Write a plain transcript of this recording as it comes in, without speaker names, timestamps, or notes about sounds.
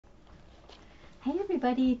Hey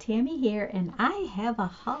everybody, Tammy here, and I have a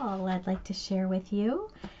haul I'd like to share with you.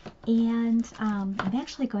 And I'm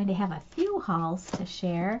actually going to have a few hauls to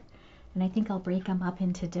share, and I think I'll break them up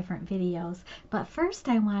into different videos. But first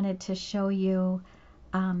I wanted to show you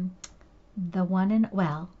the one in,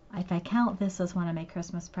 well, if I count this as one of my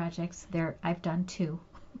Christmas projects, I've done two.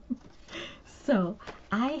 So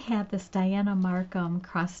I have this Diana Markham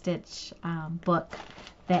cross-stitch book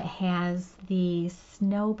that has the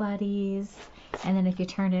snow buddies, and then if you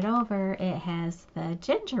turn it over, it has the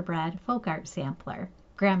gingerbread folk art sampler,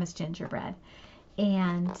 Grandma's gingerbread.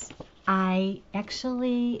 And I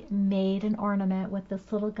actually made an ornament with this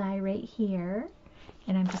little guy right here.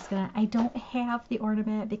 And I don't have the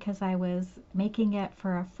ornament because I was making it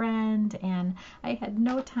for a friend and I had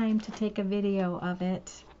no time to take a video of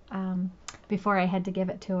it before I had to give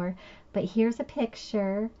it to her. But here's a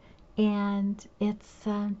picture, and it's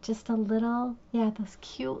just a little, this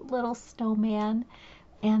cute little snowman.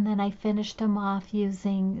 And then I finished him off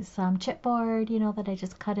using some chipboard, that I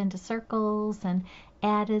just cut into circles, and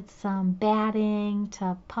added some batting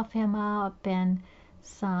to puff him up, and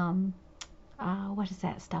some, what is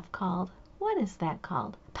that stuff called? What is that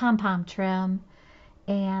called? Pom-pom trim.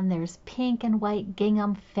 And there's pink and white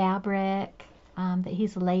gingham fabric that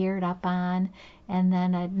he's layered up on, and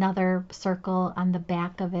then another circle on the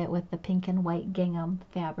back of it with the pink and white gingham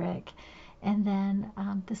fabric. And then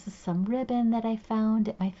this is some ribbon that I found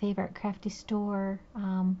at my favorite crafty store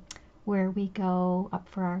where we go up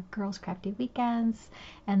for our girls' crafty weekends,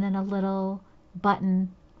 and then a little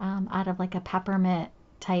button out of like a peppermint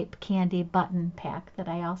type candy button pack that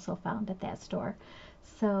I also found at that store.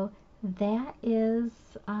 So that is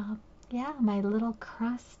my little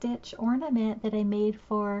cross-stitch ornament that I made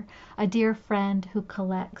for a dear friend who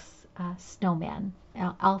collects snowmen,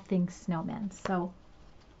 all things snowmen. So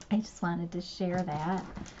I just wanted to share that.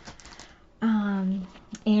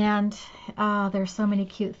 And there's so many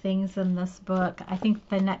cute things in this book. I think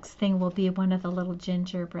the next thing will be one of the little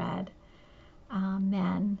gingerbread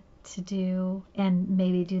men to do, and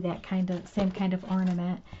maybe do that same kind of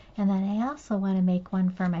ornament. And then I also want to make one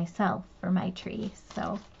for myself for my tree.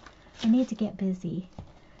 So I need to get busy.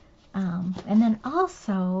 And then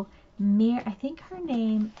also, I think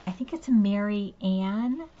it's Mary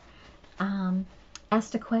Ann,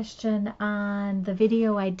 asked a question on the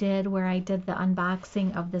video I did where I did the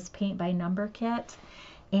unboxing of this paint by number kit.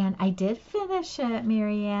 And I did finish it,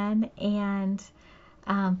 Mary Ann, and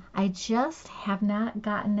I just have not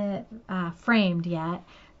gotten it framed yet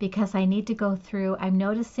because I need to go through. I'm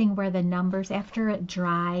noticing where the numbers, after it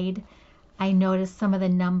dried, I noticed some of the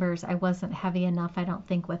numbers I wasn't heavy enough, I don't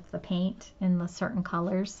think, with the paint in the certain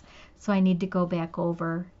colors. So I need to go back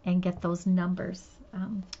over and get those numbers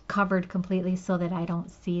covered completely so that I don't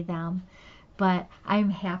see them. But I'm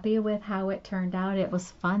happy with how it turned out. It was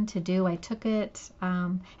fun to do. I took it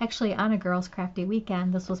actually on a girls' crafty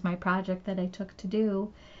weekend. This was my project that I took to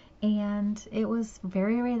do, and it was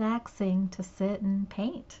very relaxing to sit and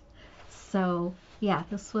paint. So yeah,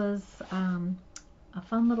 this was a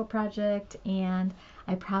fun little project, and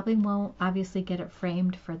I probably won't obviously get it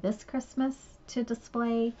framed for this Christmas to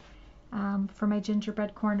display for my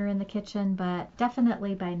gingerbread corner in the kitchen, but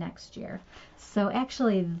definitely by next year. So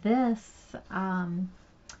actually this,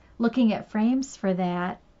 looking at frames for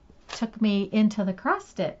that took me into the cross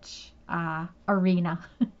stitch arena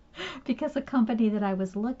because the company that I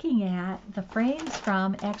was looking at the frames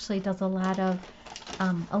from actually does a lot of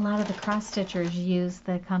the cross stitchers use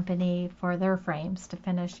the company for their frames to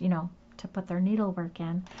finish, to put their needlework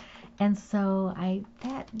in. And so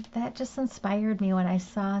that just inspired me when I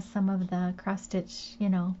saw some of the cross stitch,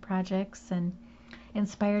 projects, and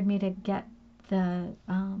inspired me to get the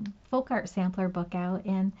folk art sampler book out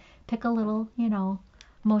and pick a little,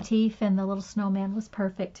 motif, and the little snowman was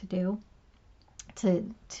perfect to do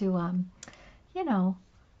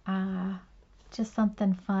just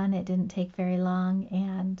something fun. It didn't take very long,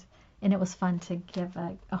 and it was fun to give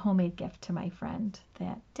a homemade gift to my friend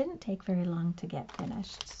that didn't take very long to get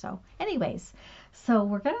finished. So anyways, so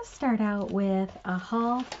we're going to start out with a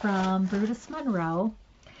haul from Brutus, Monroe.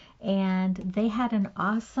 And they had an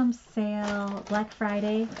awesome sale Black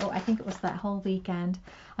Friday. Oh, I think it was that whole weekend.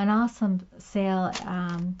 An awesome sale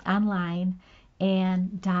online,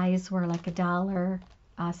 and dies were like $1.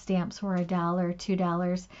 Stamps were $1,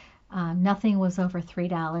 $2. Nothing was over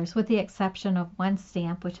 $3, with the exception of one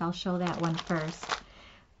stamp, which I'll show that one first.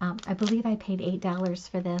 I believe I paid $8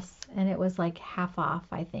 for this, and it was like half off,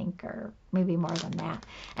 I think, or maybe more than that.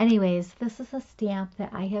 Anyways, this is a stamp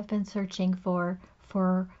that I have been searching for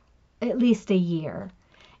at least a year,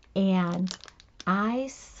 and I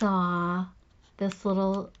saw this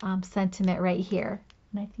little sentiment right here.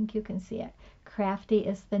 And I think you can see it. Crafty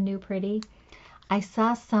is the new pretty. I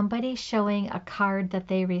saw somebody showing a card that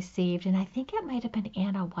they received, and I think it might have been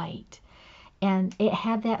Anna White. And it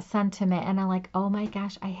had that sentiment, and I'm like, oh my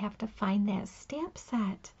gosh, I have to find that stamp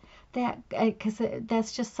set. Because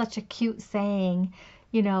that's just such a cute saying,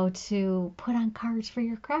 you know, to put on cards for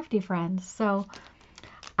your crafty friends. So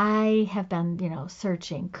I have been, you know,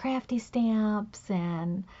 searching crafty stamps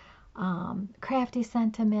and crafty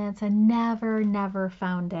sentiments, and never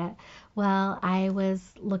found it. Well, I was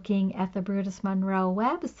looking at the Brutus Monroe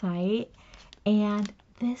website, and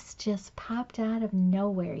this just popped out of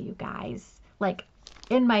nowhere, you guys, like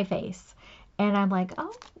in my face. And I'm like,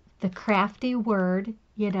 oh, the crafty word,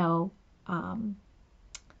 you know,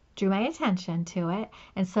 drew my attention to it.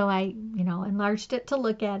 And so I, you know, enlarged it to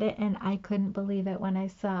look at it, and I couldn't believe it when I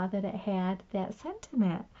saw that it had that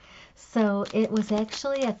sentiment. So it was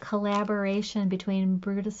actually a collaboration between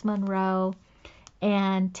Brutus Monroe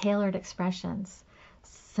and Tailored Expressions.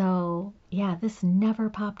 So yeah, this never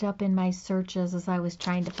popped up in my searches as I was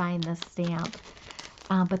trying to find this stamp.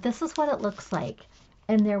 But this is what it looks like.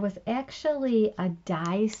 And there was actually a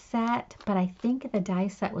die set, but I think the die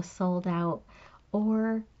set was sold out,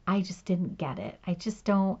 or I just didn't get it. I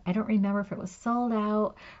don't remember if it was sold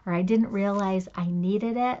out or I didn't realize I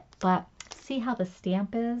needed it. But see how the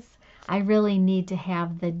stamp is? I really need to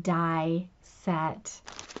have the die set.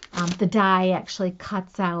 The die actually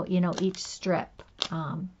cuts out, you know, each strip.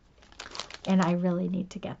 And I really need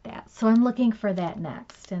to get that. So I'm looking for that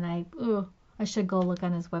next. And I should go look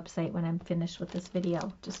on his website when I'm finished with this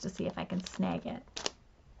video just to see if I can snag it.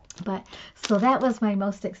 But so that was my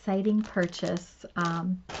most exciting purchase,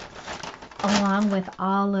 along with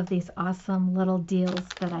all of these awesome little deals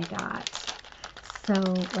that I got. So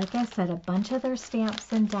like I said, a bunch of their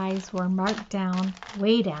stamps and dies were marked down,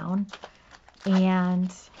 way down.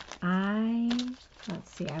 And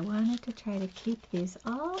let's see, I wanted to try to keep these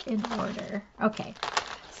all in order. Okay,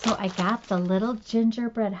 so I got the little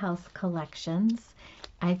gingerbread house collections.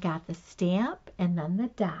 I got the stamp and then the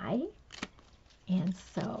die. And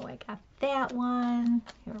so I got that one.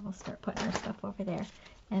 Here, we'll start putting our stuff over there.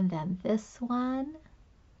 And then this one.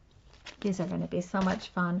 These are going to be so much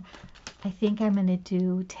fun. I think I'm going to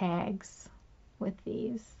do tags with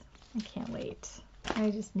these. I can't wait.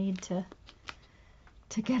 I just need to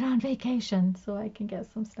get on vacation so I can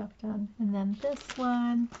get some stuff done. And then this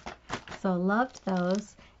one. So loved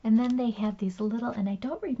those. And then they had these little, and I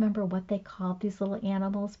don't remember what they called these little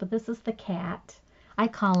animals, but this is the cat. I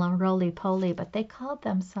call them roly-poly, but they called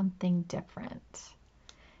them something different.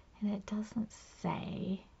 And it doesn't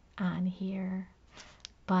say on here,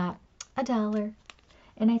 but $1.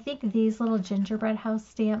 And I think these little gingerbread house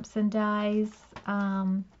stamps and dies,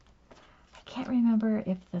 I can't remember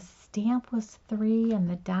if the stamp was $3 and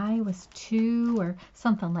the die was $2 or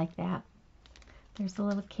something like that. There's a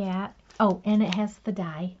little cat. Oh, and it has the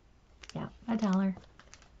die. Yeah, $1.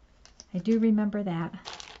 I do remember that.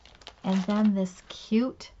 And then this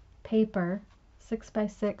cute paper,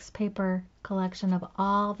 6x6 paper collection of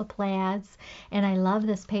all the plaids. And I love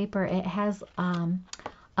this paper. It has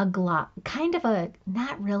a gloss, kind of a,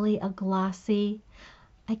 not really a glossy,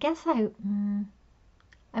 I guess I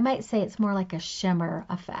might say it's more like a shimmer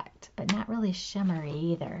effect, but not really shimmery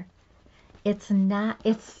either. It's not,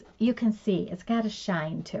 you can see, it's got a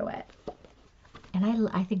shine to it. And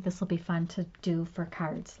I think this will be fun to do for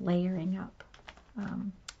cards, layering up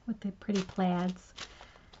with the pretty plaids.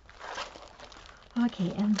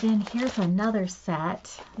 Okay, and then here's another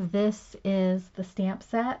set. This is the stamp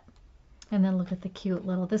set. And then look at the cute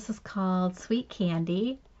little, this is called Sweet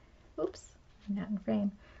Candy. Oops, I'm not in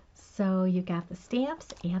frame. So you got the stamps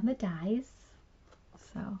and the dies.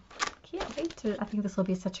 So can't wait to, I think this will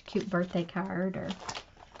be such a cute birthday card or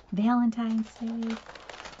Valentine's Day.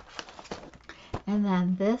 And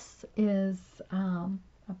then this is a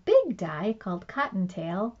big die called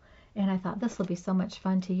Cottontail. And I thought this will be so much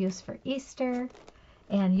fun to use for Easter.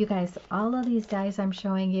 And you guys, all of these dies I'm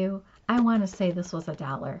showing you, I want to say this was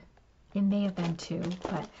 $1. It may have been $2,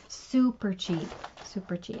 but super cheap,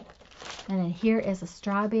 super cheap. And then here is a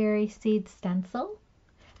strawberry seed stencil.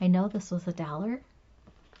 I know this was $1.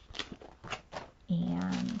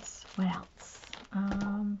 And what else?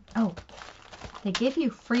 Oh, they give you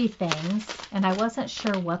free things, and I wasn't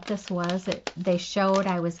sure what this was. They showed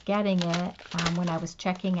I was getting it when I was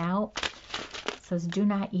checking out. It says do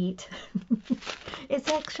not eat.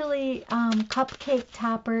 It's actually cupcake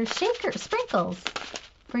topper shaker sprinkles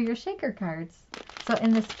for your shaker cards. So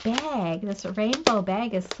in this bag, this rainbow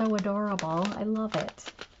bag is so adorable. I love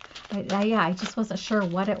it. Yeah, I just wasn't sure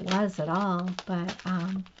what it was at all, but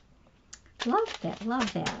Love that,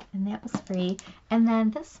 love that. And that was free. And then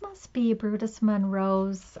this must be Brutus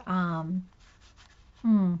Monroe's, I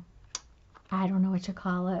don't know what you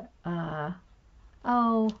call it. I'm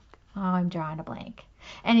drawing a blank.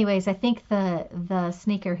 Anyways, I think the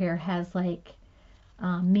sneaker here has like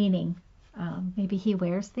meaning. Maybe he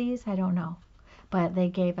wears these. I don't know. But they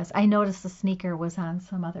gave us, I noticed the sneaker was on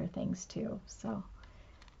some other things too. So,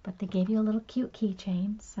 but they gave you a little cute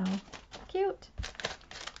keychain. So cute.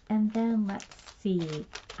 And then let's see.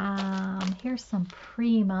 Here's some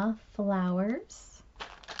Prima flowers.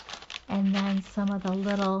 And then some of the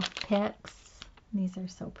little picks. These are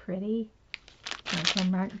so pretty. There's a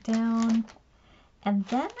marked down. And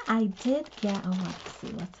then I did get, oh, let's see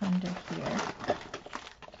what's under here.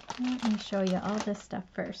 Let me show you all this stuff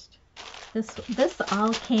first. This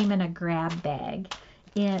all came in a grab bag.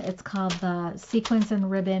 And it's called the Sequins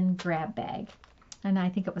and Ribbon Grab Bag. And I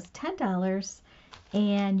think it was $10.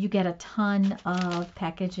 And you get a ton of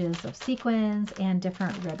packages of sequins and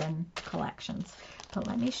different ribbon collections. But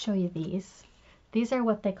let me show you these. These are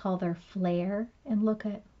what they call their flair. And look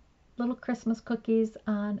at little Christmas cookies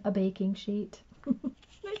on a baking sheet. Isn't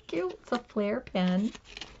that cute? It's a flair pen.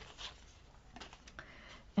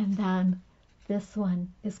 And then this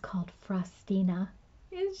one is called Frostina.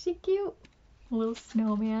 Isn't she cute? A little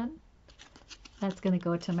snowman. That's going to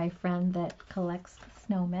go to my friend that collects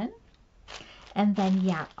snowmen. And then,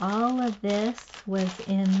 yeah, all of this was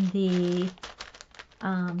in the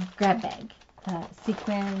grab bag.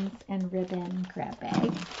 Sequins and ribbon grab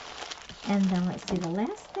bag. And then let's see, the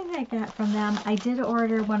last thing I got from them, I did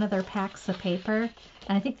order one of their packs of paper.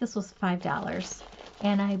 And I think this was $5.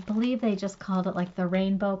 And I believe they just called it like the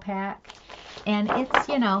rainbow pack. And it's,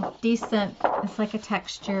 you know, decent. It's like a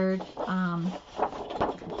textured,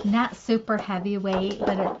 not super heavyweight,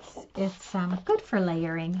 but it's good for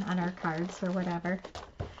layering on our cards or whatever.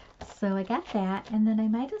 So I got that, and then I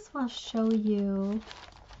might as well show you,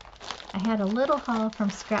 I had a little haul from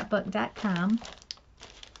scrapbook.com,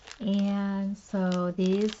 and so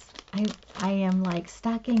these, I am like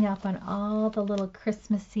stocking up on all the little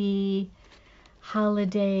Christmassy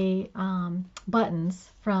holiday buttons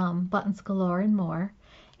from Buttons Galore and more.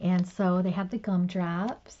 And so they have the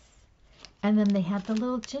gumdrops, and then they have the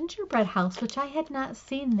little gingerbread house, which I had not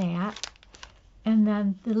seen that. And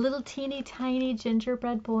then the little teeny tiny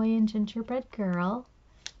gingerbread boy and gingerbread girl.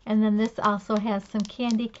 And then this also has some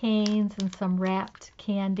candy canes and some wrapped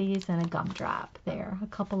candies and a gumdrop there, a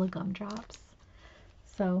couple of gumdrops.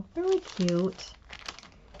 So really cute.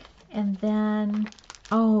 And then,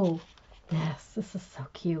 oh, this is so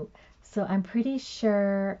cute. So I'm pretty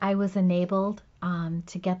sure I was enabled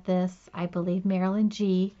to get this. I believe Marilyn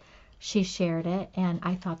G, she shared it, and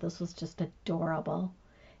I thought this was just adorable.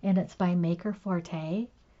 And it's by Maker Forte.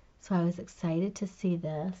 So I was excited to see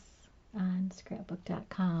this on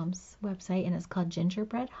scrapbook.com's website, and it's called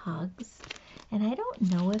Gingerbread Hugs. And I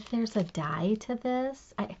don't know if there's a die to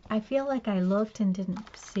this. I feel like I looked and didn't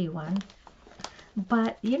see one.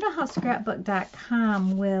 But you know how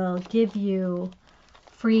scrapbook.com will give you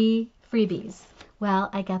freebies. Well,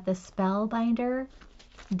 I got the Spellbinder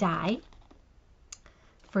die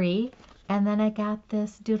free, and then I got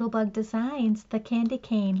this Doodlebug Designs, the Candy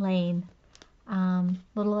Cane Lane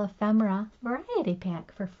little ephemera variety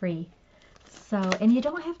pack for free. So, and you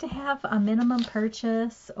don't have to have a minimum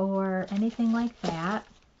purchase or anything like that,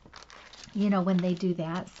 you know, when they do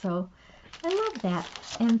that. So I love that.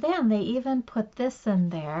 And then they even put this in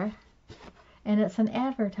there, and it's an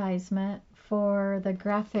advertisement for the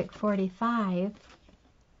Graphic 45.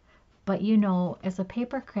 But you know, as a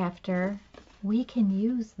paper crafter, we can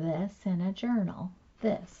use this in a journal.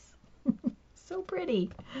 This. So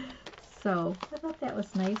pretty. So I thought that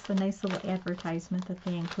was nice, a nice little advertisement that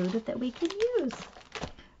they included that we could use.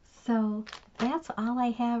 So that's all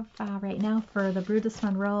I have right now for the Brutus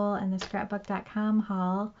Monroe and the scrapbook.com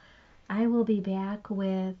haul. I will be back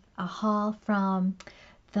with a haul from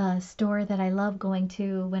the store that I love going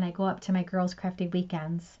to when I go up to my girls' crafty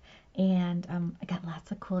weekends. And I got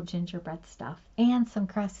lots of cool gingerbread stuff and some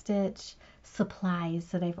cross stitch supplies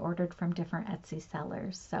that I've ordered from different Etsy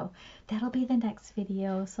sellers. So that'll be the next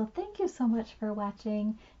video. So thank you so much for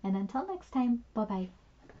watching, and until next time, bye bye.